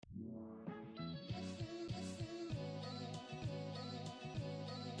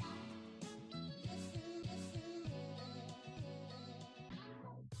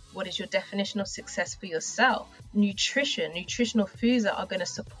What is your definition of success for yourself? Nutritional foods that are going to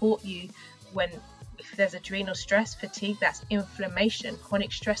support you if there's adrenal stress, fatigue, that's inflammation.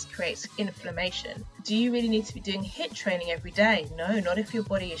 Chronic stress creates inflammation. Do you really need to be doing HIIT training every day? No, not if your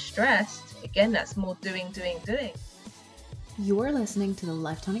body is stressed. Again, that's more doing. You're listening to the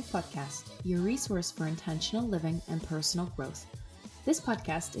Life Tonic Podcast, your resource for intentional living and personal growth. This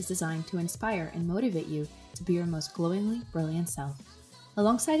podcast is designed to inspire and motivate you to be your most glowingly brilliant self.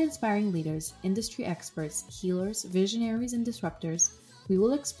 Alongside inspiring leaders, industry experts, healers, visionaries, and disruptors, we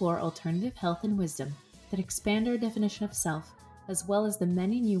will explore alternative health and wisdom that expand our definition of self, as well as the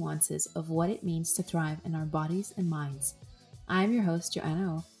many nuances of what it means to thrive in our bodies and minds. I'm your host,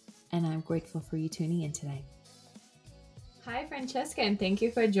 Joanna O, and I'm grateful for you tuning in today. Hi, Francesca, and thank you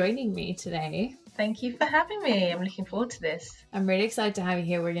for joining me today. Thank you for having me. I'm looking forward to this. I'm really excited to have you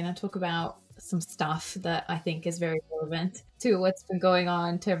here. We're going to talk about some stuff that I think is very relevant to what's been going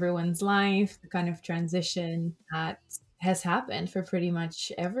on to everyone's life, the kind of transition that has happened for pretty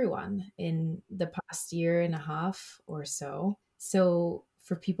much everyone in the past year and a half or so. So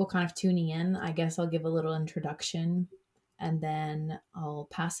for people kind of tuning in, I guess I'll give a little introduction and then I'll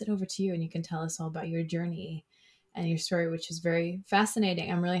pass it over to you and you can tell us all about your journey and your story, which is very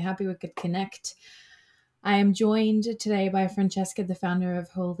fascinating. I'm really happy we could connect. I am joined today by Francesca, the founder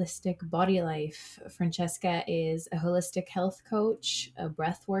of Holistic Body Life. Francesca is a holistic health coach, a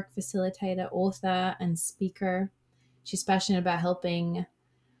breathwork facilitator, author, and speaker. She's passionate about helping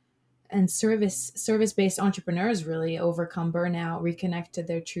and service-based entrepreneurs really overcome burnout, reconnect to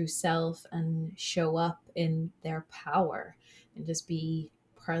their true self, and show up in their power and just be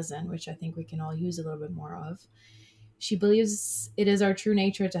present, which I think we can all use a little bit more of. She believes it is our true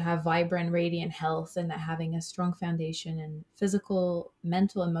nature to have vibrant, radiant health, and that having a strong foundation in physical,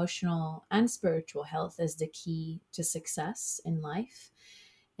 mental, emotional, and spiritual health is the key to success in life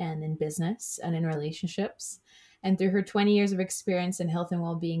and in business and in relationships. And through her 20 years of experience in health and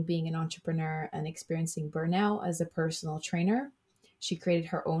well-being, being an entrepreneur and experiencing burnout as a personal trainer, she created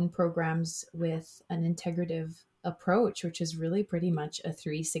her own programs with an integrative approach, which is really pretty much a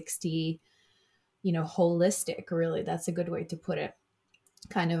 360, holistic, really, that's a good way to put it,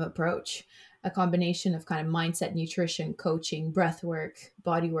 kind of approach. A combination of kind of mindset, nutrition, coaching, breath work,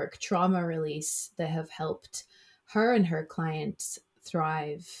 body work, trauma release that have helped her and her clients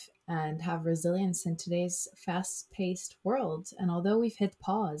thrive and have resilience in today's fast-paced world. And although we've hit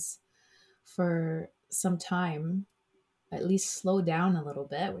pause for some time, at least slow down a little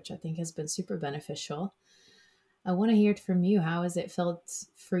bit, which I think has been super beneficial, I want to hear it from you. How has it felt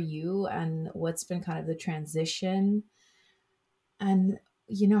for you and what's been kind of the transition? And,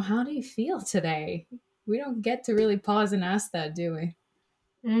 how do you feel today? We don't get to really pause and ask that, do we?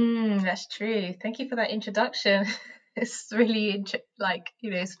 That's true. Thank you for that introduction. It's really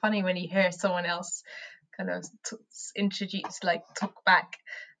it's funny when you hear someone else kind of talk back,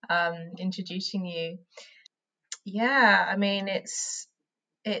 introducing you. Yeah, I mean, it's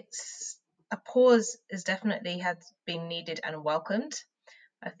a pause has definitely had been needed and welcomed.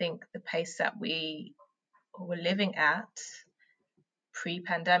 I think the pace that we were living at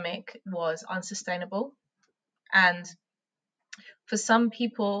pre-pandemic was unsustainable, and for some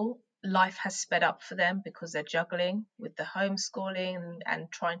people, life has sped up for them because they're juggling with the homeschooling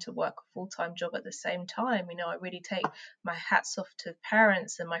and trying to work a full-time job at the same time. I really take my hats off to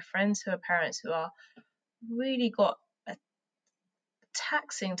parents and my friends who are parents who are really got a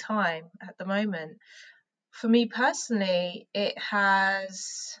taxing time at the moment. For me personally, it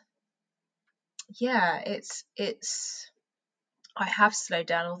has, I have slowed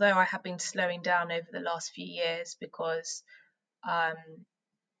down, although I have been slowing down over the last few years because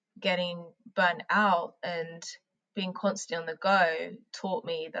getting burnt out and being constantly on the go taught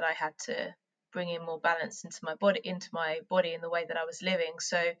me that I had to bring in more balance into my body in the way that I was living.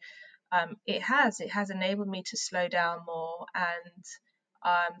 So it has enabled me to slow down more and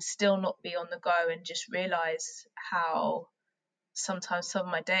still not be on the go, and just realize how sometimes some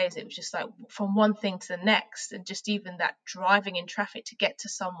of my days it was just like from one thing to the next, and just even that driving in traffic to get to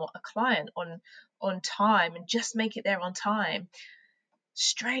a client on time and just make it there on time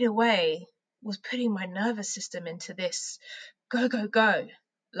straight away was putting my nervous system into this go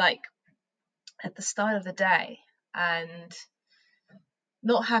like at the start of the day, and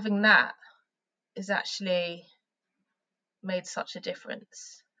not having that is actually made such a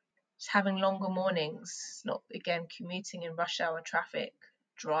difference. Just having longer mornings, not again commuting in rush hour traffic,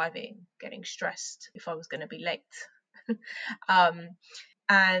 driving, getting stressed if I was going to be late.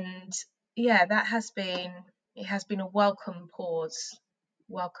 And yeah, it has been a welcomed pause.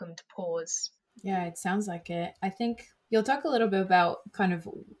 Yeah, it sounds like it. I think you'll talk a little bit about kind of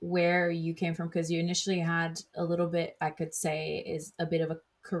where you came from, because you initially had a little bit, I could say, is a bit of a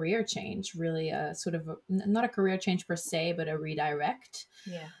career change, really a sort of not a career change per se, but a redirect.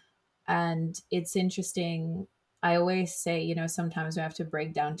 Yeah. And it's interesting. I always say, sometimes we have to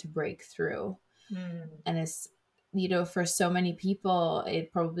break down to break through. Mm. And it's, for so many people,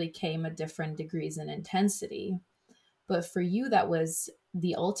 it probably came at different degrees and intensity. But for you, that was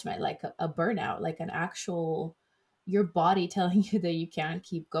the ultimate, like a burnout, like an actual, your body telling you that you can't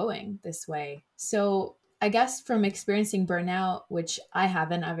keep going this way. So I guess from experiencing burnout, which I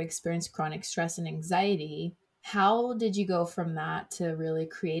haven't, I've experienced chronic stress and anxiety. How did you go from that to really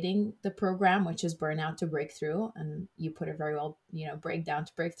creating the program, which is Burnout to Breakthrough? And you put it very well, breakdown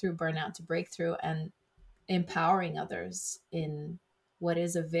to breakthrough, burnout to breakthrough, and empowering others in what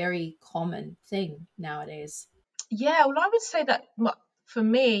is a very common thing nowadays. Yeah, well, I would say that for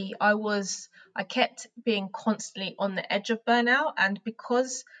me, I kept being constantly on the edge of burnout, and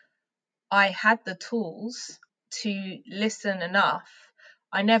because I had the tools to listen enough,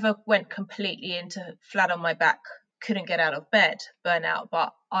 I never went completely into flat on my back, couldn't get out of bed, burnout,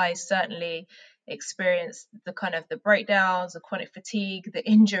 but I certainly experienced the kind of the breakdowns, the chronic fatigue, the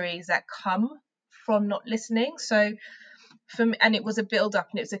injuries that come from not listening. So for me, and it was a build up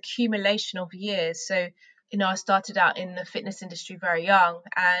and it was accumulation of years. So I started out in the fitness industry very young,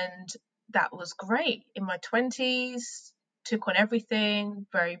 and that was great. In my 20s, took on everything,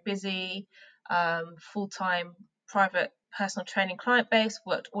 very busy, full-time private personal training client base,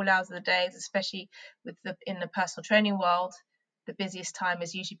 worked all hours of the days, especially in the personal training world. The busiest time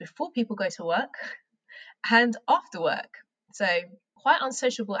is usually before people go to work and after work. So quite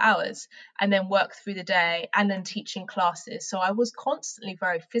unsociable hours, and then work through the day and then teaching classes. So I was constantly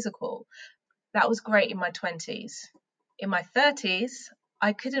very physical. That was great in my 20s. In my 30s,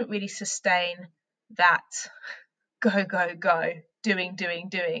 I couldn't really sustain that go, go, go, doing,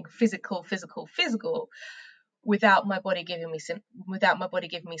 physical, without my body giving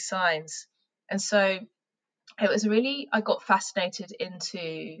me signs. And so it was really, I got fascinated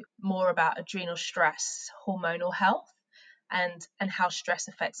into more about adrenal stress, hormonal health, and how stress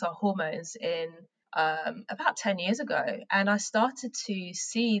affects our hormones in about 10 years ago. And I started to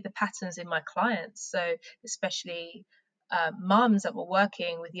see the patterns in my clients. So especially mums that were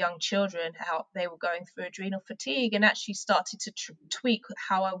working with young children, how they were going through adrenal fatigue, and actually started to tweak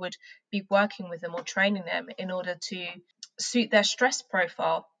how I would be working with them or training them in order to suit their stress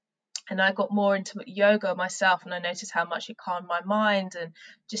profile. And I got more into yoga myself, and I noticed how much it calmed my mind and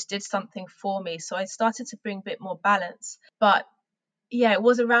just did something for me. So I started to bring a bit more balance. But yeah, it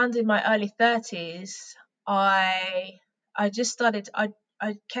was around in my early 30s. I just started. I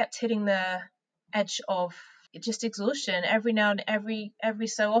kept hitting the edge of just exhaustion every now and every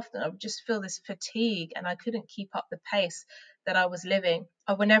so often. I would just feel this fatigue, and I couldn't keep up the pace that I was living.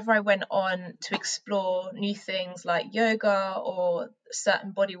 Whenever I went on to explore new things like yoga or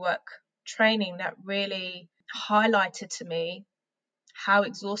certain bodywork training, that really highlighted to me how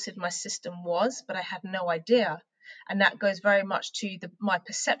exhausted my system was, but I had no idea. And that goes very much to my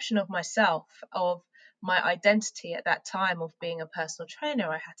perception of myself, of my identity at that time of being a personal trainer.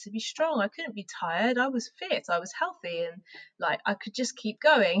 I had to be strong. I couldn't be tired. I was fit. I was healthy. And like I could just keep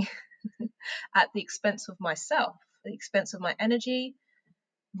going at the expense of myself, the expense of my energy,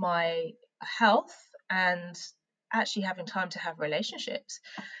 my health, and actually having time to have relationships.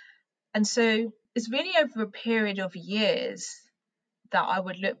 And so it's really over a period of years that I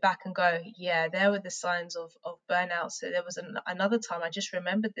would look back and go, yeah, there were the signs of burnout. So there was another time, I just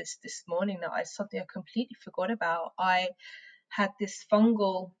remembered this morning, that something I completely forgot about. I had this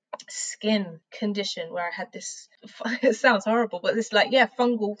fungal skin condition where I had this, it sounds horrible, but this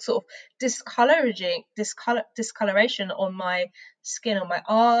fungal sort of discoloration on my skin, on my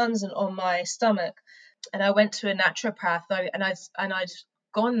arms and on my stomach. And I went to a naturopath, I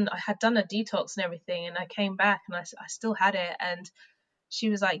had done a detox and everything, and I came back and I still had it. And she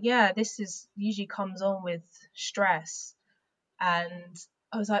was like, yeah, this is usually comes on with stress. And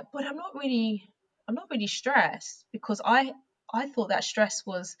I was like, but I'm not really stressed, because I thought that stress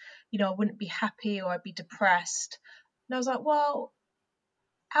was, I wouldn't be happy or I'd be depressed. And I was like, well,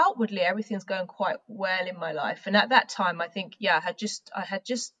 outwardly everything's going quite well in my life. And at that time, I think, yeah, I had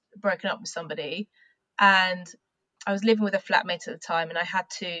just broken up with somebody, and I was living with a flatmate at the time, and I had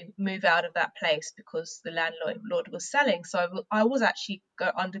to move out of that place because the landlord was selling. So I was actually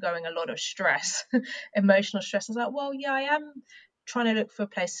undergoing a lot of stress, emotional stress. I was like, well, yeah, I am trying to look for a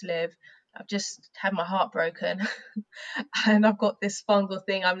place to live. I've just had my heart broken and I've got this fungal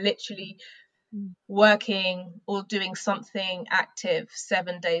thing. I'm literally working or doing something active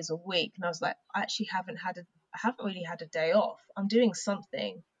 7 days a week. And I was like, I actually haven't really had a day off. I'm doing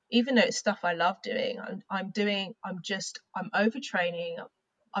something, even though it's stuff I love doing. I'm overtraining,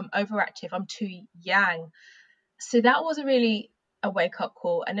 I'm overactive, I'm too yang. So that was a wake up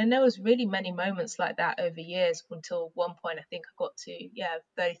call. And then there was really many moments like that over years, until one point I think I got to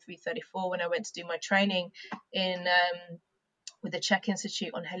 33, 34, when I went to do my training in with the Czech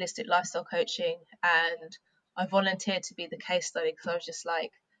Institute on holistic lifestyle coaching, and I volunteered to be the case study, because I was just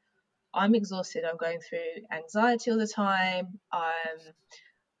like, I'm exhausted, I'm going through anxiety all the time, I'm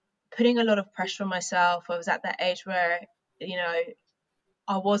putting a lot of pressure on myself. I was at that age where,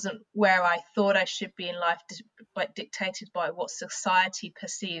 I wasn't where I thought I should be in life, but dictated by what society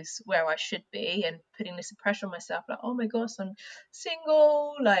perceives where I should be, and putting this pressure on myself, like, oh my gosh, I'm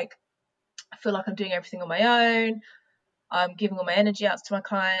single, like I feel like I'm doing everything on my own, I'm giving all my energy out to my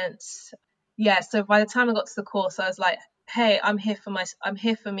clients. Yeah, so by the time I got to the course, I was like, hey, I'm here for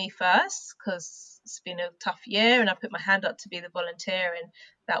me first, because it's been a tough year, and I put my hand up to be the volunteer, and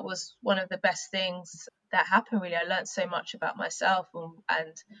that was one of the best things that happened, really. I learned so much about myself,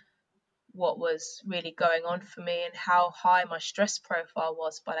 and what was really going on for me, and how high my stress profile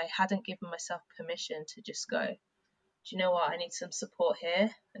was, but I hadn't given myself permission to just go, do you know what, I need some support here,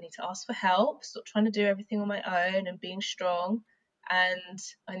 I need to ask for help, stop trying to do everything on my own and being strong, and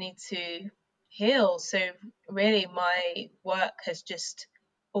I need to heal. So really my work has just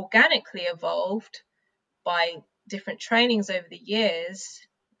organically evolved by different trainings over the years,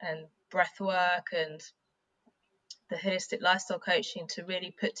 and breath work and the holistic lifestyle coaching, to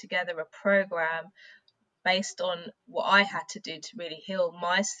really put together a program based on what I had to do to really heal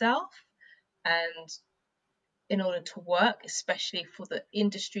myself. And in order to work, especially for the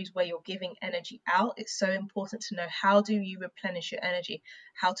industries where you're giving energy out, it's so important to know, how do you replenish your energy,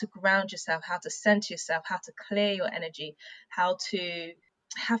 how to ground yourself, how to center yourself, how to clear your energy, how to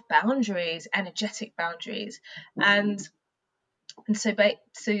have boundaries, energetic boundaries. And so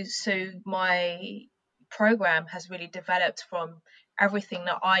my program has really developed from everything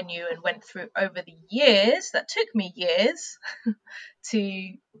that I knew and went through over the years, that took me years,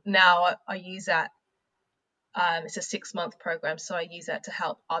 to now I use that. It's a 6-month program, so I use that to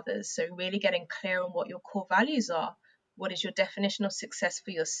help others. So really getting clear on what your core values are. What is your definition of success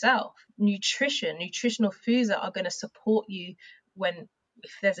for yourself? Nutritional foods that are going to support you when,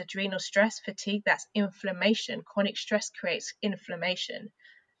 if there's adrenal stress, fatigue, that's inflammation. Chronic stress creates inflammation.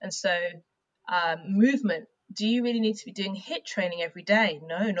 And so movement. Do you really need to be doing HIIT training every day?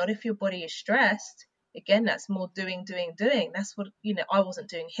 No, not if your body is stressed. Again, that's more doing. That's what, I wasn't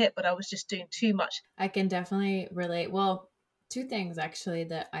doing HIIT, but I was just doing too much. I can definitely relate. Well, two things actually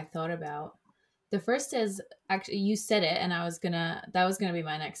that I thought about. The first is, actually, you said it, and that was gonna be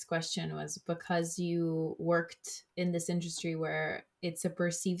my next question, was because you worked in this industry where it's a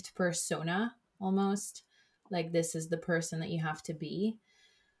perceived persona almost, like this is the person that you have to be.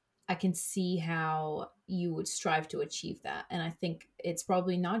 I can see how you would strive to achieve that. And I think it's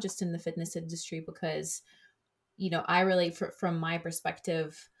probably not just in the fitness industry, because, I relate from my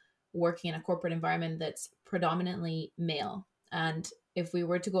perspective, working in a corporate environment that's predominantly male. And if we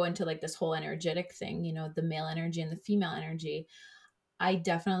were to go into like this whole energetic thing, the male energy and the female energy, I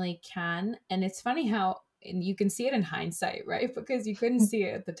definitely can. And it's funny how, and you can see it in hindsight, right? Because you couldn't see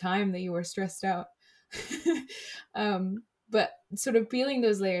it at the time that you were stressed out. But sort of peeling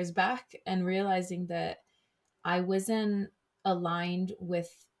those layers back and realizing that I wasn't aligned with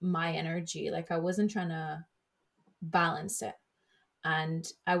my energy. Like I wasn't trying to balance it. And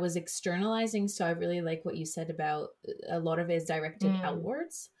I was externalizing. So I really like what you said about a lot of it is directed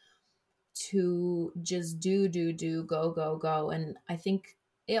outwards, to just do, go. And I think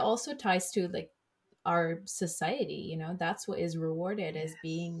it also ties to like our society, that's what is rewarded, as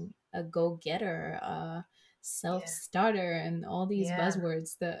being a go-getter, a Yeah. self-starter, and all these Yeah.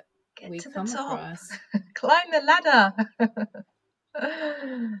 buzzwords that Get we to the come top. across. Climb the ladder.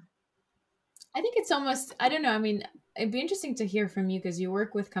 I think it's almost, I don't know, I mean, it'd be interesting to hear from you, because you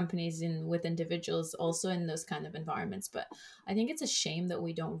work with companies and with individuals also in those kind of environments. But I think it's a shame that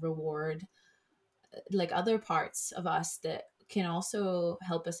we don't reward like other parts of us that can also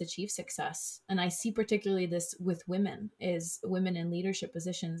help us achieve success. And I see particularly this with women, is women in leadership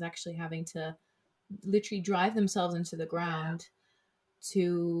positions actually having to literally drive themselves into the Yeah. ground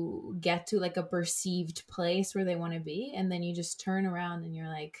to get to like a perceived place where they want to be. And then you just turn around and you're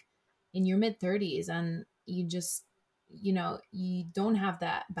like in your mid 30s, and you just, you don't have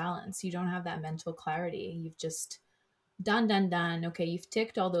that balance. You don't have that mental clarity. You've just done. Okay, you've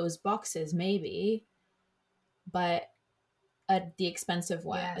ticked all those boxes maybe, but at the expense of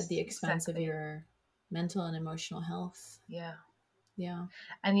what? At the Yes, expense of exactly. your mental and emotional health. Yeah. Yeah.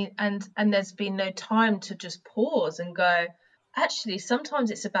 And there's been no time to just pause and go, actually,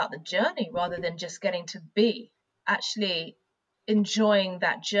 sometimes it's about the journey rather than just getting to be. Actually enjoying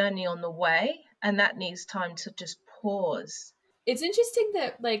that journey on the way, and that needs time to just pause. It's interesting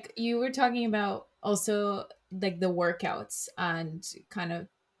that like you were talking about also like the workouts and kind of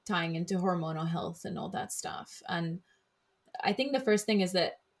tying into hormonal health and all that stuff. And I think the first thing is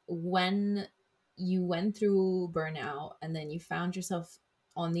that when you went through burnout and then you found yourself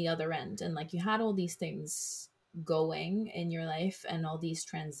on the other end and like you had all these things going in your life and all these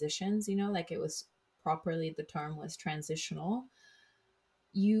transitions, you know, like it was properly, the term was transitional.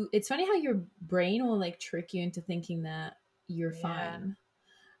 You, it's funny how your brain will like trick you into thinking that you're Yeah. fine,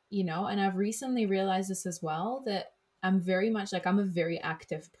 you know. And I've recently realized this as well, that I'm very much like, I'm a very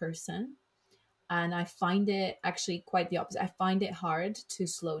active person, and I find it actually quite the opposite. I find it hard to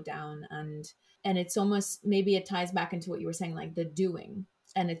slow down, and it's almost, maybe it ties back into what you were saying, like the doing,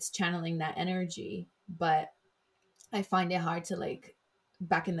 and it's channeling that energy. But I find it hard to like,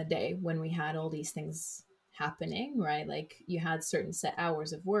 back in the day when we had all these things happening, right? Like you had certain set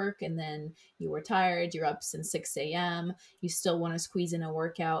hours of work and then you were tired, you're up since 6 a.m., you still want to squeeze in a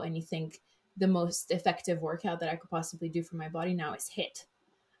workout, and you think the most effective workout that I could possibly do for my body now is HIIT.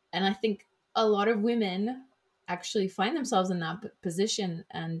 And I think a lot of women actually find themselves in that position,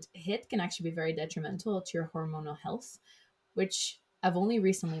 and HIIT can actually be very detrimental to your hormonal health, which I've only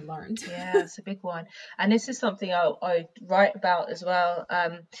recently learned. Yeah, it's a big one. And this is something I write about as well.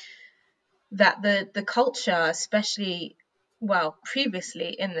 That the culture, especially, well,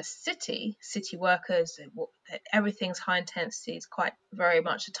 previously in the city workers, everything's high intensity. It's quite very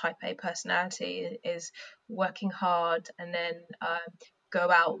much a type A personality, is working hard, and then go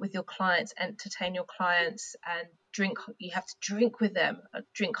out with your clients, entertain your clients, and drink. You have to drink with them,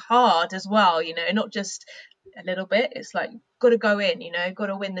 drink hard as well, you know, not just a little bit. It's like, got to go in, you know, got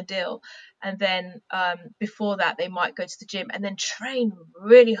to win the deal. And then before that, they might go to the gym and then train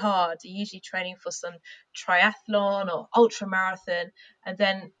really hard, usually training for some triathlon or ultra marathon. And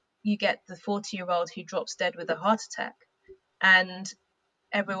then you get the 40-year-old who drops dead with a heart attack, and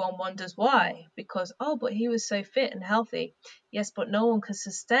everyone wonders why, because, oh, but he was so fit and healthy. Yes, but no one can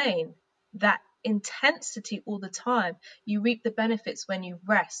sustain that intensity all the time. You reap the benefits when you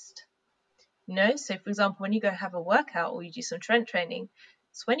rest, you know. So for example, when you go have a workout or you do some strength training,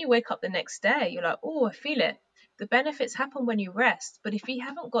 it's when you wake up the next day, you're like, oh, I feel it. The benefits happen when you rest. But if you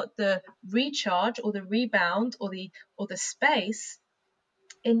haven't got the recharge or the rebound or the space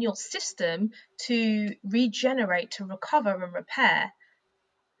in your system to regenerate, to recover and repair,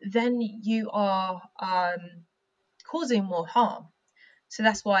 then you are causing more harm. So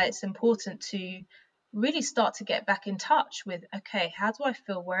that's why it's important to really start to get back in touch with, okay, how do I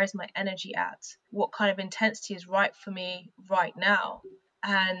feel? Where is my energy at? What kind of intensity is right for me right now?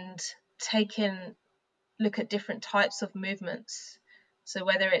 And take in, look at different types of movements. So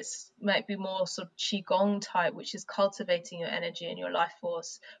whether it's might be more sort of qigong type, which is cultivating your energy and your life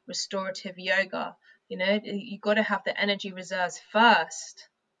force, restorative yoga, you know, you've got to have the energy reserves first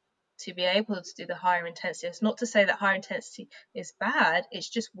to be able to do the higher intensity. It's not to say that higher intensity is bad. It's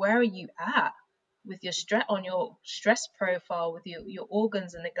just, where are you at with your stress, on your stress profile, with your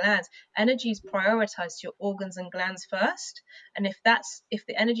organs and the glands. Energy is prioritized to your organs and glands first. And if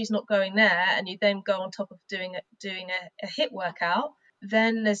the energy is not going there, and you then go on top of doing a HIIT workout,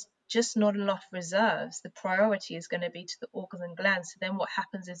 then there's just not enough reserves. The priority is going to be to the organs and glands. So then what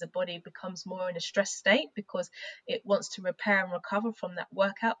happens is the body becomes more in a stress state because it wants to repair and recover from that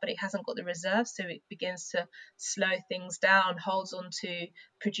workout, but it hasn't got the reserves. So it begins to slow things down, holds on to,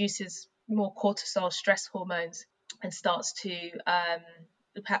 produces more cortisol, stress hormones, and starts to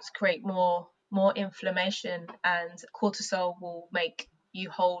perhaps create more inflammation. And cortisol will make you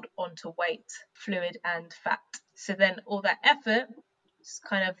hold on to weight, fluid, and fat. So then all that effort is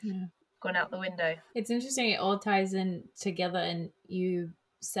kind of Yeah. gone out the window. It's interesting. It all ties in together. And you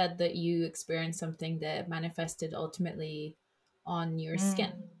said that you experienced something that manifested ultimately on your Mm.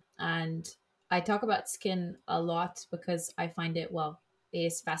 skin. And I talk about skin a lot because I find it, well, it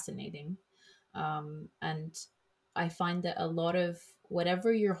is fascinating. And I find that a lot of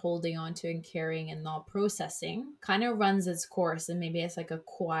whatever you're holding on to and carrying and not processing kind of runs its course. And maybe it's like a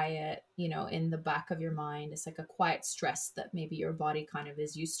quiet, you know, in the back of your mind, it's like a quiet stress that maybe your body kind of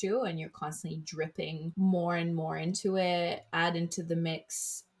is used to. And you're constantly dripping more and more into it. Add into the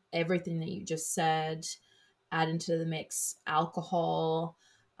mix everything that you just said, add into the mix alcohol,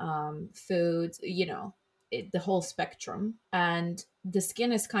 foods, you know, the whole spectrum. And the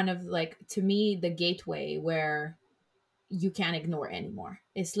skin is kind of like, to me, the gateway where you can't ignore anymore.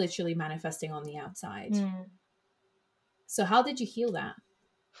 It's literally manifesting on the outside. Mm. So how did you heal that?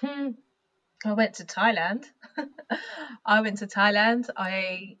 I went to Thailand. I went to Thailand.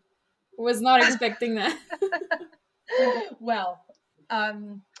 I Was not expecting that. well,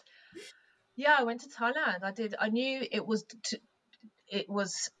 yeah, I went to Thailand. I did. I knew it was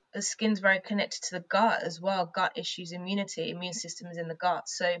the skin's very connected to the gut as well. Gut issues, immunity, immune system is in the gut.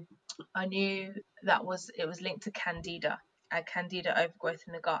 So I knew it was linked to candida. I had candida overgrowth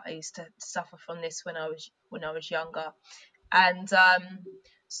in the gut. I used to suffer from this when I was younger, and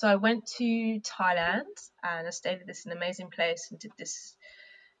so I went to Thailand and I stayed at this an amazing place and did this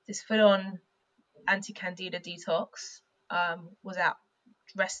full on anti candida detox. Was out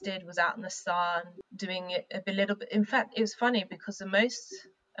rested, was out in the sun, doing it a little bit. In fact, it was funny because the most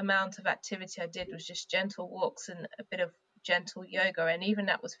amount of activity I did was just gentle walks and a bit of gentle yoga, and even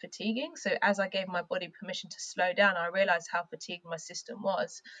that was fatiguing. So as I gave my body permission to slow down, I realized how fatigued my system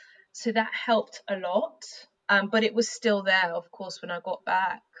was. So that helped a lot. But it was still there, of course, when I got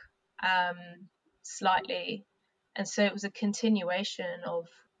back, um, slightly. And so it was a continuation of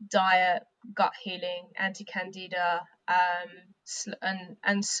diet, gut healing, anti-candida,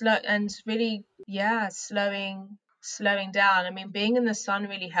 and slow and really, yeah, slowing down. I mean, being in the sun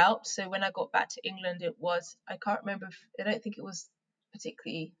really helped. So when I got back to England, I can't remember I don't think it was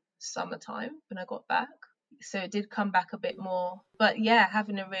particularly summertime when I got back. So it did come back a bit more. But yeah,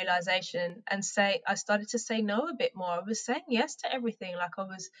 having a realization and I started to say no a bit more. I was saying yes to everything. Like I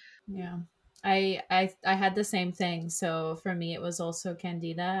was. Yeah. I had the same thing. So for me it was also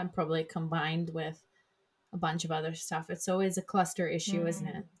candida and probably combined with a bunch of other stuff. It's always a cluster issue, isn't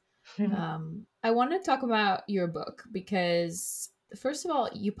it? I want to talk about your book because first of all,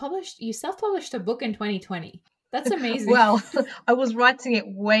 you self-published a book in 2020. That's amazing. Well, I was writing it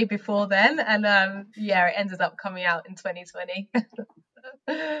way before then, and yeah, it ended up coming out in 2020.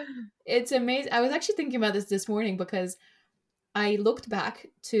 It's amazing. I was actually thinking about this morning because I looked back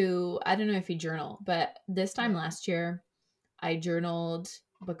to, I don't know if you journal, but this time last year I journaled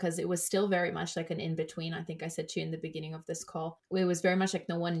because it was still very much like an in between. I think I said to you in the beginning of this call, it was very much like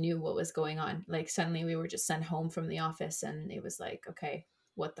no one knew what was going on. Like suddenly we were just sent home from the office and it was like, okay,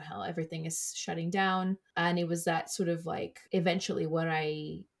 what the hell? Everything is shutting down. And it was that sort of like eventually what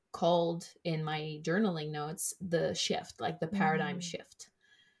I called in my journaling notes the shift, like the paradigm shift.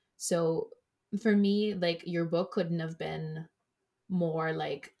 So for me, like your book couldn't have been more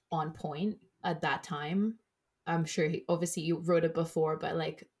like on point at that time. I'm sure obviously you wrote it before, but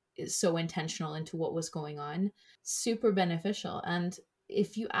like is so intentional into what was going on, super beneficial. And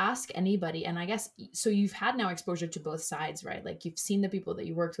if you ask anybody, and I guess so, you've had now exposure to both sides, right? Like you've seen the people that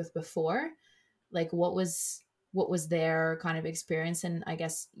you worked with before, like what was their kind of experience, and I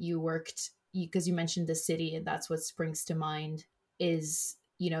guess you worked because you mentioned the city, and that's what springs to mind is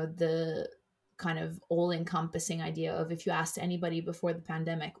the kind of all-encompassing idea of if you asked anybody before the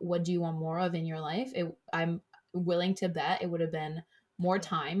pandemic, what do you want more of in your life? I'm willing to bet it would have been more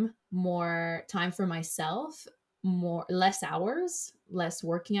time for myself, less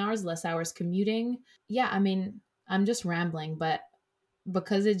working hours, less hours commuting. Yeah, I mean, I'm just rambling, but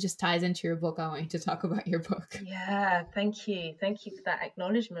because it just ties into your book, I want you to talk about your book. Yeah, thank you. Thank you for that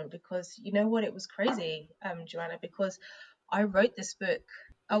acknowledgement because you know what, it was crazy, Joanna, because I wrote this book.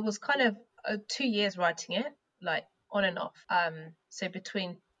 I was kind of 2 years writing it, like on and off. So I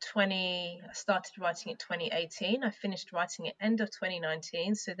started writing it 2018. I finished writing it end of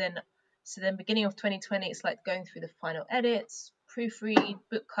 2019. So then beginning of 2020, it's like going through the final edits, proofread,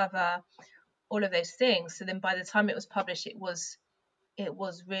 book cover, all of those things. So then by the time it was published, it was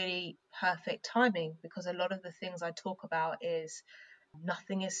really perfect timing because a lot of the things I talk about is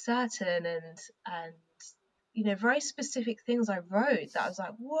nothing is certain, and very specific things I wrote that I was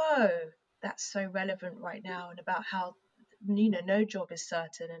like, whoa, that's so relevant right now, and about how no job is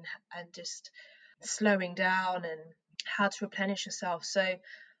certain, and just slowing down and how to replenish yourself. So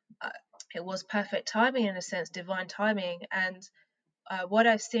uh, it was perfect timing, in a sense, divine timing. And what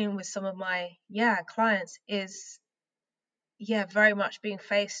I've seen with some of my clients is very much being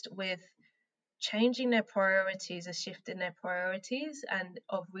faced with changing their priorities, a shift in their priorities, and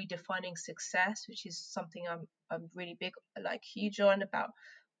of redefining success, which is something I'm really big, like huge on, about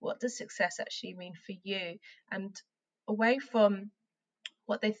what does success actually mean for you, and away from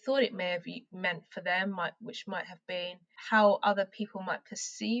what they thought it may have meant for them, which might have been how other people might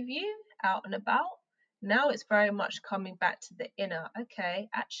perceive you out and about. Now it's very much coming back to the inner. Okay,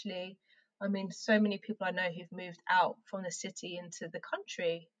 actually, I mean, so many people I know who've moved out from the city into the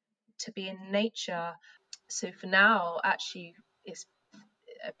country to be in nature. So for now, actually, it's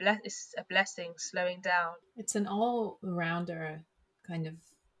it's a blessing slowing down. It's an all-rounder kind of,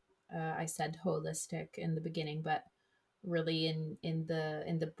 I said holistic in the beginning, but really in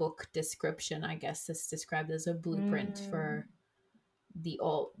the book description, I guess it's described as a blueprint for the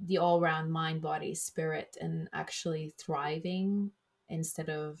all-round mind, body, spirit, and actually thriving instead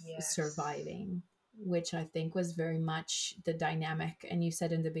of Yes. surviving, which I think was very much the dynamic. And you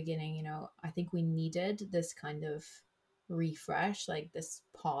said in the beginning, I think we needed this kind of refresh, like this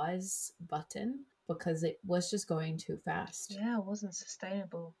pause button, because it was just going too fast. Yeah, it wasn't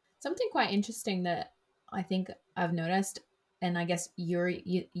sustainable. Something quite interesting that I think I've noticed, and I guess you're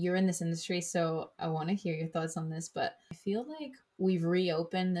in this industry, so I want to hear your thoughts on this. But I feel like we've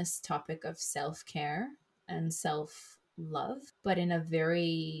reopened this topic of self care and self love, but in a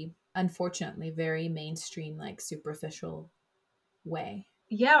very, unfortunately, very mainstream, like superficial way.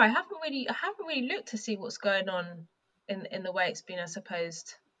 Yeah, I haven't really looked to see what's going on in the way it's been, I suppose,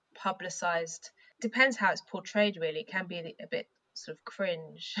 publicized. Depends how it's portrayed, really. It can be a bit sort of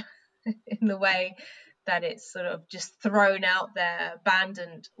cringe in the way that it's sort of just thrown out there,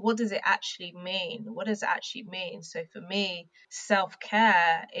 abandoned. What does it actually mean? What does it actually mean? So for me,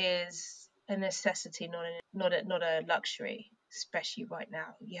 self-care is a necessity, not a luxury, especially right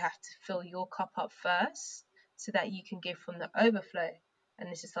now. You have to fill your cup up first so that you can give from the overflow.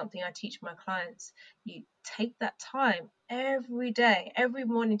 And this is something I teach my clients. You take that time every day, every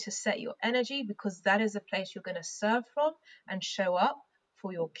morning to set your energy, because that is the place you're going to serve from and show up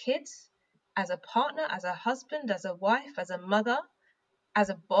for your kids, as a partner, as a husband, as a wife, as a mother, as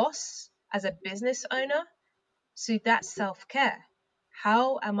a boss, as a business owner. So that's self-care.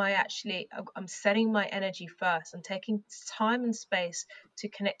 How am I actually, I'm setting my energy first. I'm taking time and space to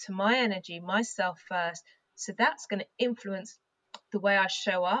connect to my energy, myself first. So that's going to influence the way I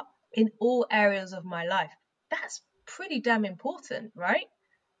show up in all areas of my life. That's pretty damn important, right?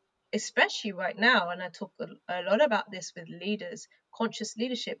 Especially right now. And I talk a lot about this with leaders, conscious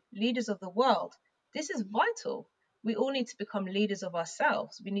leadership, leaders of the world. This is vital. We all need to become leaders of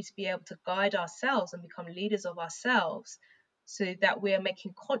ourselves. We need to be able to guide ourselves and become leaders of ourselves, so that we are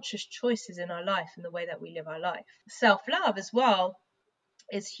making conscious choices in our life and the way that we live our life. Self-love as well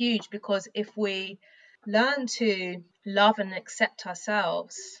is huge, because if we learn to love and accept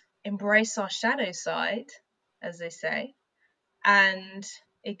ourselves, embrace our shadow side, as they say, and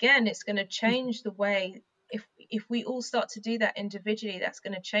again, it's going to change the way, if we all start to do that individually, that's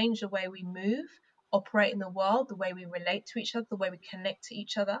going to change the way we move, operate in the world, the way we relate to each other, the way we connect to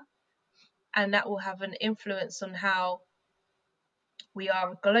each other. And that will have an influence on how we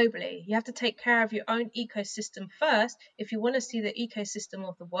are globally. You have to take care of your own ecosystem first if you want to see the ecosystem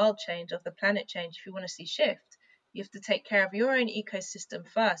of the world change, of the planet change. If you want to see shift, you have to take care of your own ecosystem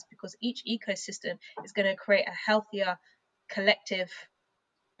first, because each ecosystem is going to create a healthier collective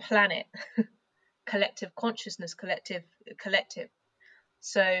planet, collective consciousness, collective.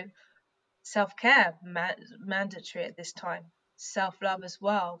 So self-care mandatory at this time. Self-love as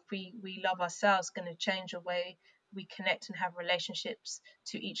well. If we love ourselves, going to change the way we connect and have relationships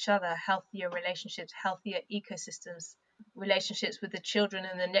to each other, healthier relationships, healthier ecosystems, relationships with the children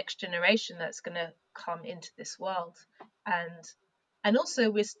and the next generation that's going to come into this world. And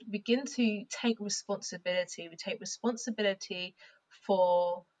also we begin to take responsibility. We take responsibility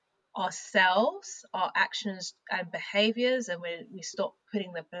for ourselves, our actions and behaviors, and we stop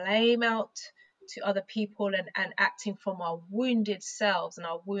putting the blame out to other people, and acting from our wounded selves and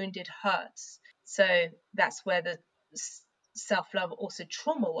our wounded hurts. So that's where the self-love, also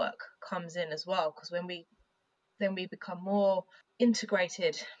trauma work, comes in as well, because then we become more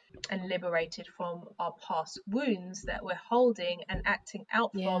integrated and liberated from our past wounds that we're holding and acting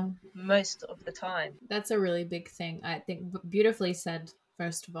out Yeah, from most of the time. that's a really big thing. I think beautifully said.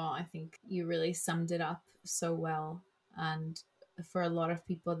 First of all, I think you really summed it up so well. And for a lot of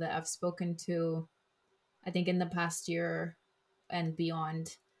people that I've spoken to, I think in the past year and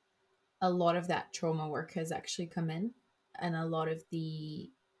beyond, a lot of that trauma work has actually come in, and a lot of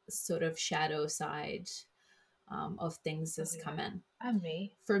the sort of shadow side of things Oh has yeah, come in, and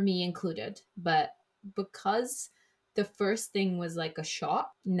me. for me included. But because the first thing was like a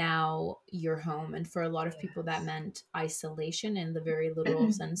shock, now you're home. And for a lot of people, that Yes. meant isolation in the very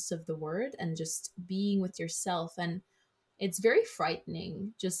literal sense of the word, and just being with yourself. And it's very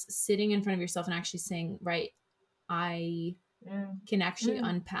frightening just sitting in front of yourself and actually saying, right, I Mm. can actually Mm.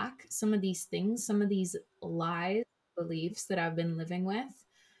 unpack some of these things, some of these lies, beliefs that I've been living with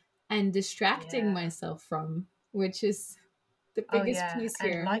and distracting Yeah. myself from, which is the Oh biggest yeah, piece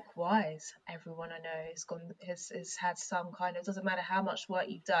and here. likewise, everyone I know has had some kind of, doesn't matter how much work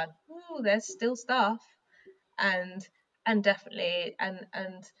you've done. Ooh, there's still stuff, and And definitely,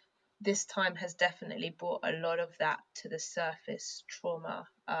 and this time has definitely brought a lot of that to the surface. Trauma,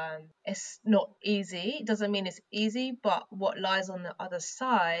 it's not easy, it doesn't mean it's easy, but what lies on the other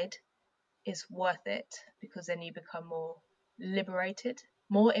side is worth it, because then you become more liberated,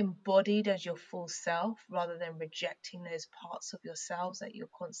 more embodied as your full self, rather than rejecting those parts of yourselves that you're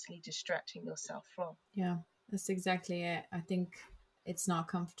constantly distracting yourself from. Yeah, that's exactly it. I think it's not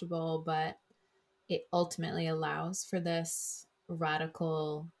comfortable, but it ultimately allows for this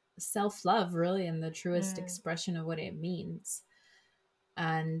radical self love, really, in the truest Mm, expression of what it means.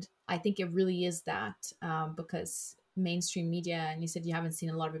 And I think it really is that, because mainstream media, and you said you haven't seen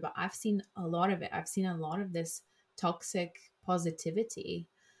a lot of it, but I've seen a lot of it. I've seen a lot of this toxic positivity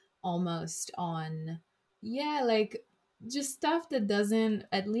almost on, yeah, like just stuff that doesn't,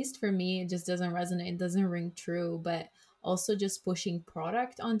 at least for me, it just doesn't resonate, it doesn't ring true. But also just pushing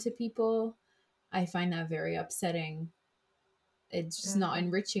product onto people, I find that very upsetting. It's just not mm,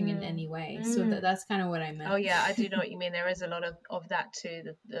 enriching in mm, any way. So mm. that's kind of what I Oh meant. yeah, I do know what you mean. There is a lot of that too.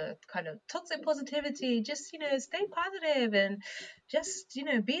 The kind of toxic positivity, just stay positive and just be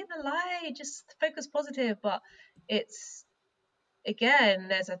in the light, just focus positive. But it's, again,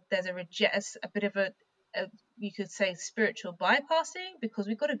 there's a reject, a bit of a, you could say, spiritual bypassing, because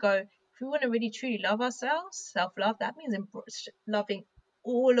we've got to go, if we want to really truly love ourselves. Self love, that means loving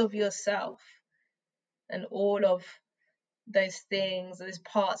all of yourself and all of those things, those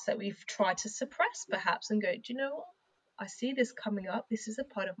parts that we've tried to suppress perhaps, and go, do you know what? I see this coming up. This is a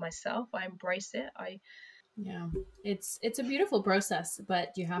part of myself. I embrace it. Yeah. It's a beautiful process,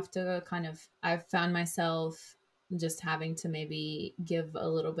 but you have to kind of, I've found myself just having to maybe give a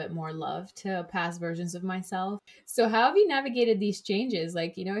little bit more love to past versions of myself. So how have you navigated these changes?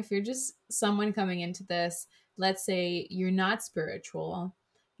 Like, if you're just someone coming into this, let's say you're not spiritual,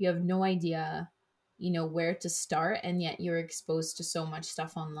 you have no idea, where to start, and yet you're exposed to so much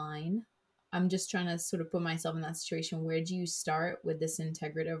stuff online. I'm just trying to sort of put myself in that situation. Where do you start with this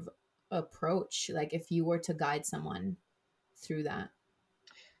integrative approach, like if you were to guide someone through that?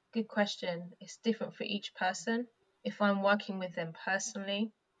 Good question. It's different for each person. If I'm working with them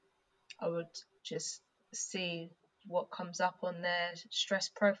personally, I would just see what comes up on their stress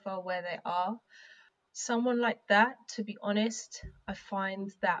profile, where they are. Someone like that, to be honest, I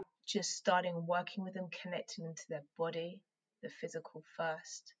find that just starting working with them, connecting into their body, the physical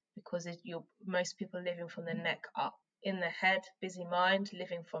first, because you're, most people living from the neck up. In the head, busy mind,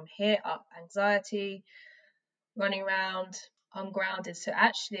 living from here up, anxiety, running around, ungrounded. So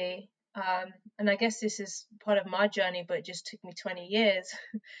actually, and I guess this is part of my journey, but it just took me 20 years.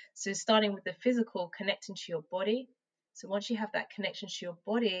 So starting with the physical, connecting to your body. So once you have that connection to your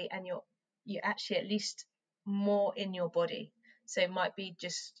body, and you're actually at least more in your body. So it might be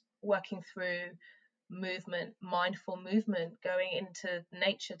just working through movement, mindful movement, going into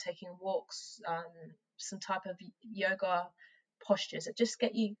nature, taking walks, some type of yoga postures that just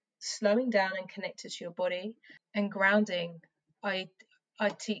get you slowing down and connected to your body. And grounding, i I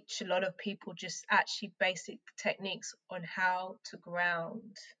teach a lot of people just actually basic techniques on how to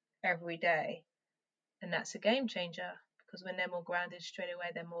ground every day, and that's a game changer, because when they're more grounded straight away,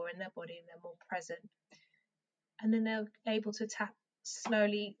 they're more in their body and they're more present, and then they're able to tap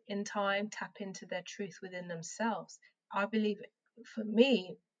slowly in time, tap into their truth within themselves. I believe, for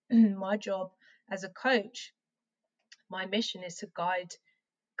me, my job as a coach, my mission is to guide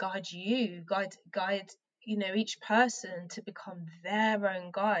each person to become their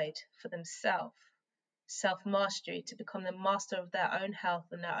own guide for themselves, self mastery, to become the master of their own health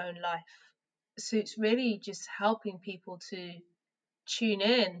and their own life. So it's really just helping people to tune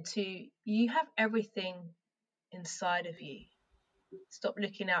in to, you have everything inside of you. Stop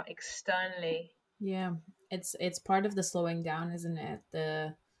looking out externally. Yeah, it's part of the slowing down, isn't it?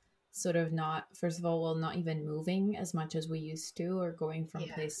 The sort of, not, first of all, well, not even moving as much as we used to, or going from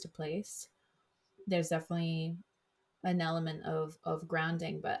Yeah. place to place. There's definitely an element of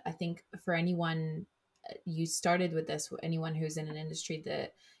grounding. But I think for anyone, you started with this, anyone who's in an industry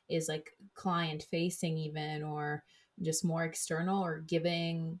that is like client facing even, or just more external, or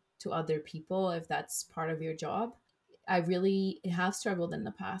giving to other people, if that's part of your job, I really have struggled in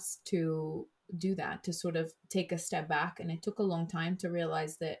the past to do that, to sort of take a step back. And it took a long time to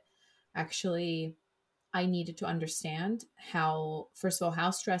realize that actually I needed to understand how, first of all,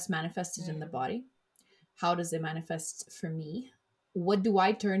 how stress manifested in the Mm. body. How does it manifest for me? What do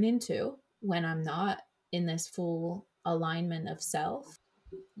I turn into when I'm not in this full alignment of self?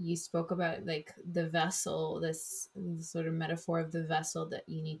 You spoke about like the vessel, this sort of metaphor of the vessel, that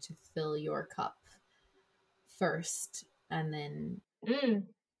you need to fill your cup first, and then Mm.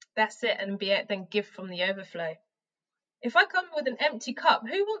 That's it, and be it, then give from the overflow. If I come with an empty cup,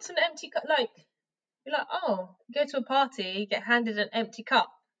 who wants an empty cup? Like, you're like, oh, you go to a party, you get handed an empty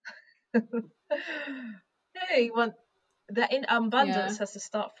cup. Yeah, you want that. In Yeah. abundance has to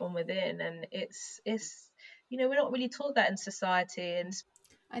start from within, and it's we're not really taught that in society. And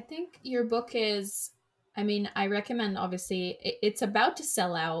I think your book is, I mean, I recommend, obviously, it's about to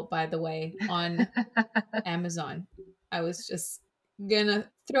sell out, by the way, on Amazon. I was just gonna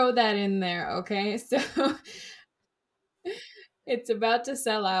throw that in there, okay? So it's about to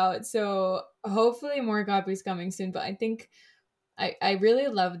sell out. So hopefully more copies coming soon. But I think I really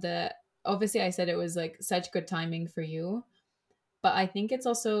love the, obviously, I said it was like such good timing for you. But I think it's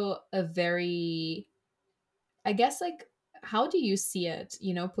also a very, I guess, like, how do you see it?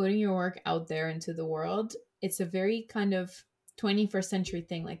 You know, putting your work out there into the world. It's a very kind of 21st century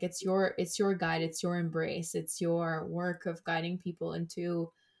thing. Like, it's your guide, it's your embrace, it's your work of guiding people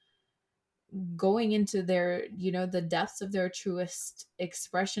into going into their, the depths of their truest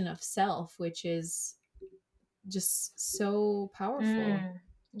expression of self, which is just so powerful.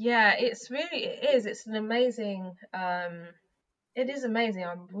 yeah, it is. It's an amazing. It is amazing.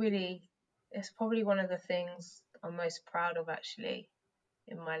 It's probably one of the things I'm most proud of actually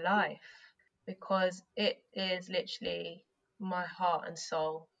in my life, because it is literally my heart and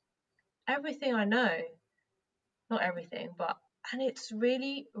soul. Everything I know, not everything, but, and it's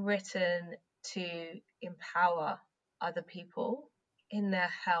really written to empower other people in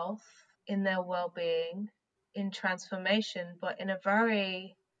their health, in their well-being, in transformation, but in a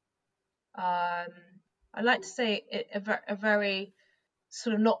very, I like to say it, a very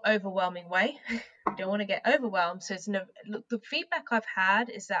sort of not overwhelming way. You don't want to get overwhelmed. So it's no, look, the feedback I've had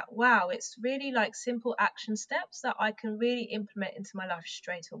is that, wow, it's really like simple action steps that I can really implement into my life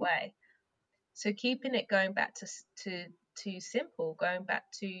straight away. So keeping it going back to simple, going back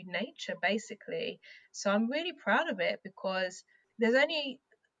to nature basically. So I'm really proud of it, because there's only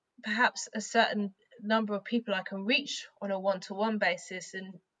perhaps a certain number of people I can reach on a one-to-one basis,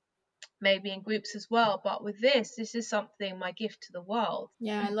 and maybe in groups as well. But with this is something, my gift to the world.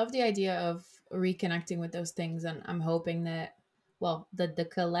 Yeah, I love the idea of reconnecting with those things, and I'm hoping that, well, the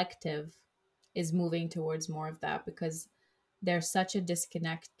collective is moving towards more of that, because there's such a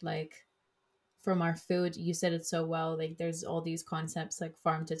disconnect, like, from our food. You said it so well. Like, there's all these concepts, like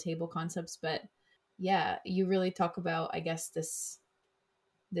farm to table concepts, but yeah, you really talk about, I guess, this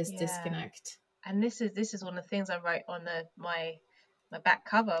Yeah. disconnect. And this is one of the things I wrote on my back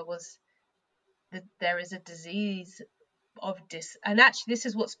cover, was that there is a disease of and actually this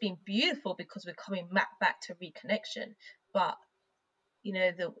is what's been beautiful, because we're coming back to reconnection. But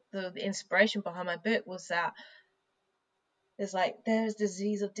the inspiration behind my book was that there's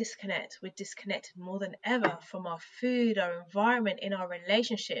disease of disconnect. We're disconnected more than ever from our food, our environment, in our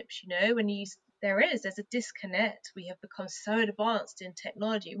relationships. When there's a disconnect. We have become so advanced in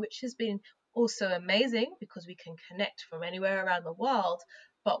technology, which has been also amazing, because we can connect from anywhere around the world,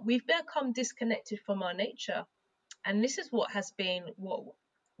 but we've become disconnected from our nature. And this is what has been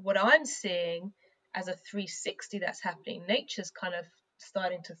what I'm seeing as a 360 that's happening. Nature's kind of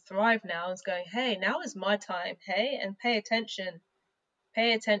starting to thrive now, and is going, hey, now is my time, hey, and pay attention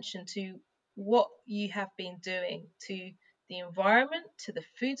to what you have been doing to the environment, to the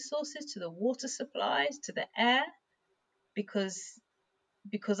food sources, to the water supplies, to the air, because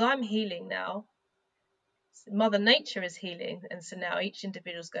I'm healing now. Mother Nature is healing, and so now each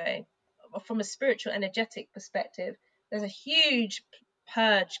individual's going, from a spiritual, energetic perspective, there's a huge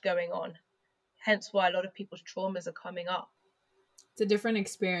purge going on. Hence why a lot of people's traumas are coming up. It's a different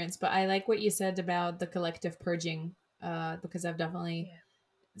experience, but I like what you said about the collective purging, because I've definitely Yeah,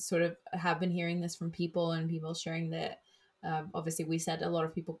 sort of have been hearing this from people, and people sharing that. Obviously, we said a lot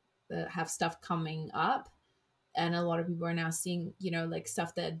of people have stuff coming up, and a lot of people are now seeing, like,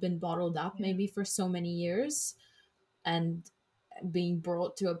 stuff that had been bottled up yeah, maybe for so many years, and being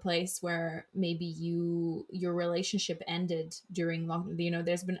brought to a place where maybe your relationship ended during long,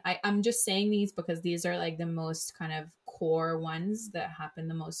 there's been, I'm just saying these because these are like the most kind of core ones that happen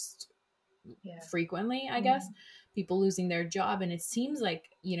the most yeah. frequently, I guess. Mm. People losing their job, and it seems like,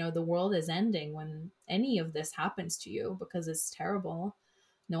 the world is ending when any of this happens to you, because it's terrible.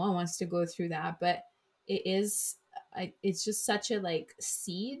 No one wants to go through that, but it is, it's just such a, like,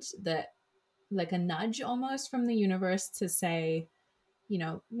 seed, that, like, a nudge almost from the universe to say,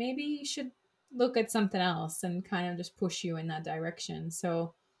 maybe you should look at something else, and kind of just push you in that direction.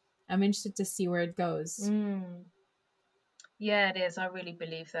 So I'm interested to see where it goes. Mm. Yeah, it is. I really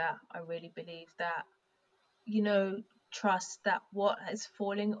believe that. I really believe that. Trust that what is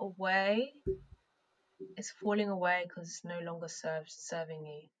falling away is falling away because it's no longer serving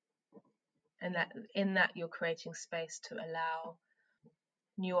you. and that in that you're creating space to allow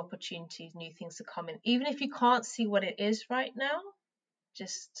new opportunities, new things to come in. Even if you can't see what it is right now,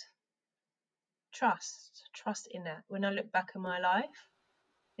 just trust in that. When I look back in my life,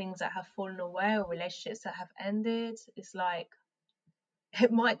 things that have fallen away or relationships that have ended, it's like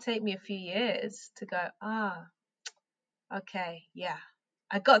it might take me a few years to go, okay, yeah,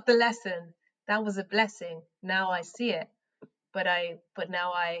 I got the lesson. That was a blessing. Now I see it. But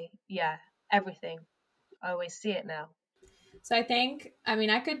now yeah, everything. I always see it now. So I mean,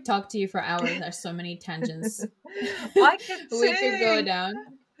 I could talk to you for hours. There's so many tangents I could we could go too. down.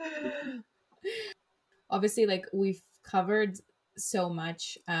 Obviously, like we've covered so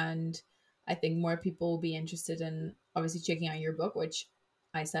much, and I think more people will be interested in obviously checking out your book, which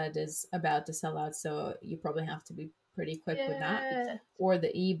I said is about to sell out. So you probably have to be pretty quick with that, Yeah. or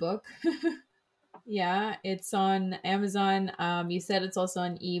the ebook. Yeah, it's on Amazon. You said it's also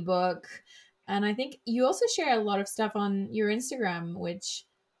an ebook. And I think you also share a lot of stuff on your Instagram, which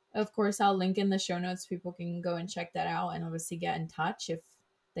of course I'll link in the show notes. People can go and check that out and obviously get in touch if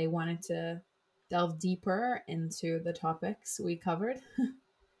they wanted to delve deeper into the topics we covered.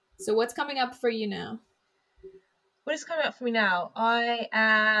 So what's coming up for you now? What is coming up for me now?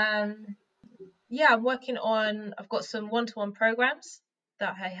 I'm working on, I've got some one-to-one programs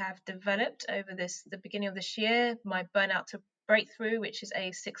that I have developed over the beginning of this year. My Burnout to Breakthrough, which is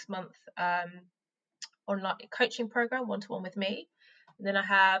a 6-month online coaching program, one-to-one with me. And then I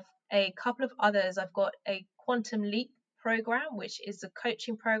have a couple of others. I've got a Quantum Leap program, which is a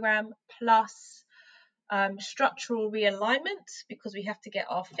coaching program plus structural realignment, because we have to get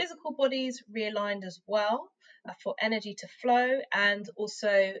our physical bodies realigned as well for energy to flow, and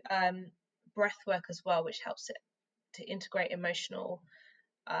also breath work as well, which helps it to integrate emotional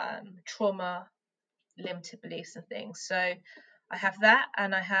trauma, limited beliefs and things. So I have that,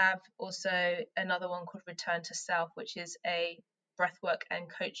 and I have also another one called Return to Self, which is a breathwork and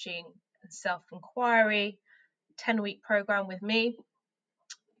coaching and self-inquiry 10-week program with me,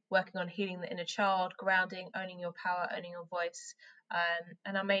 working on healing the inner child, grounding, owning your power, owning your voice,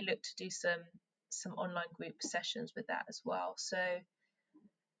 and I may look to do some online group sessions with that as well. So,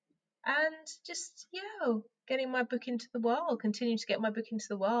 and just getting my book into the world, continue to get my book into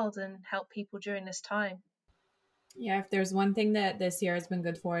the world and help people during this time. Yeah, if there's one thing that this year has been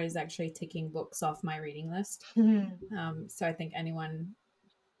good for is actually taking books off my reading list. So I think anyone,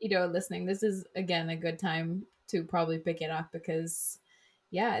 listening, this is again a good time to probably pick it up because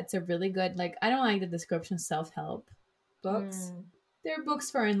yeah, it's a really good, like, I don't like the description self-help books. They're books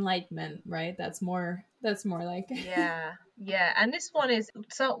for enlightenment, right? That's more like yeah, and this one is,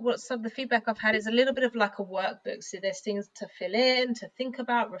 so what some of the feedback I've had is a little bit of like a workbook, so there's things to fill in, to think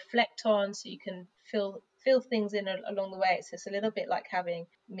about, reflect on, so you can fill things in along the way. So it's a little bit like having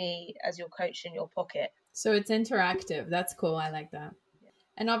me as your coach in your pocket. So it's interactive. That's cool. I like that.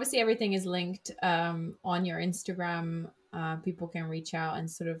 And obviously everything is linked on your Instagram. People can reach out and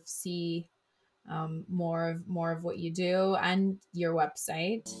sort of see more of what you do and your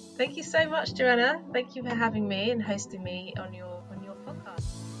website. Thank you so much, Joanna. Thank you for having me and hosting me on your